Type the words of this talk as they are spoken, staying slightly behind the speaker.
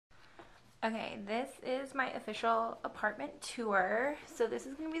Okay, this is my official apartment tour. So this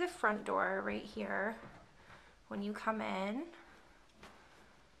is going to be the front door right here when you come in.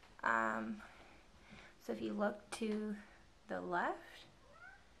 So if you look to the left,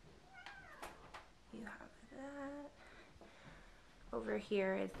 you have that. Over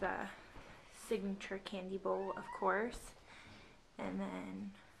here is the signature candy bowl, of course. And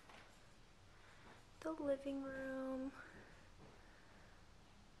then the living room.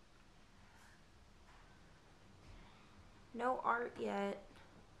 No art yet.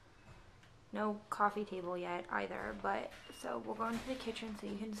 No coffee table yet either, but so we'll go into the kitchen so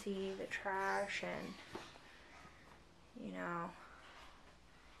you can see the trash and, you know,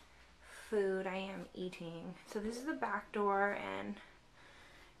 food I am eating. So this is the back door and,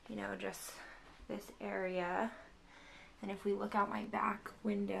 you know, just this area. And if we look out my back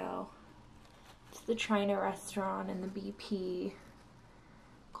window, it's the China restaurant and the BP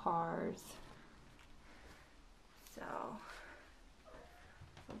cars. So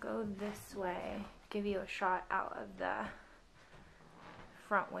we'll go this way, give you a shot out of the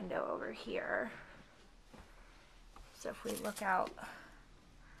front window over here. So if we look out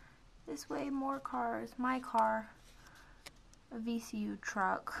this way, more cars, my car, a VCU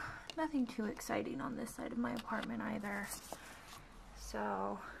truck. Nothing too exciting on this side of my apartment either.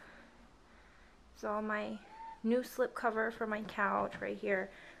 So it's all my new slip cover for my couch right here,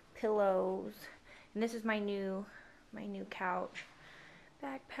 pillows, and this is my new couch,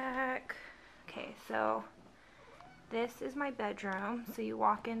 backpack. Okay, so this is my bedroom. So you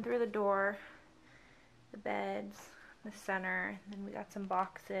walk in through the door, the beds, the center, and then we got some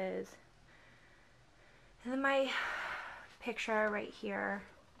boxes, and then my picture right here,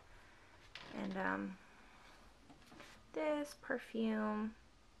 and this perfume,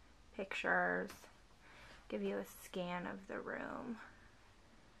 pictures, give you a scan of the room.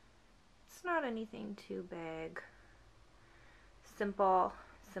 It's not anything too big. Simple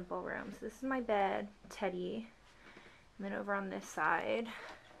room. So this is my bed, Teddy, and then over on this side,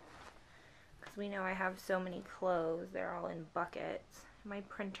 because we know I have so many clothes, they're all in buckets, my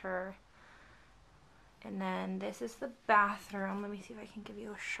printer, and then this is the bathroom. Let me see if I can give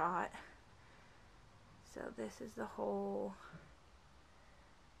you a shot. So this is the whole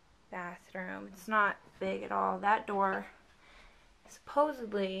bathroom. It's not big at all. That door,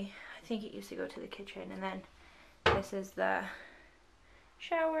 supposedly, I think it used to go to the kitchen, and then this is the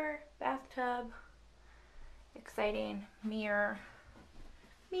shower, bathtub, exciting, mirror,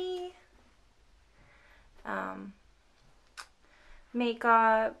 me,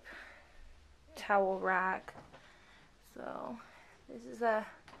 makeup, towel rack. So this is the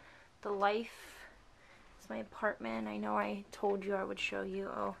life. It's my apartment. I know I told you I would show you.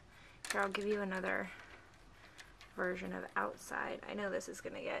 Oh, here, I'll give you another version of outside. I know this is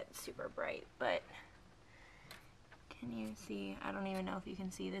gonna get super bright, but can you see? I don't even know if you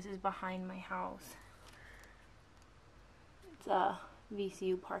can see. This is behind my house. It's a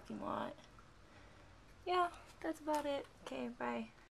VCU parking lot. Yeah, that's about it. Okay, bye.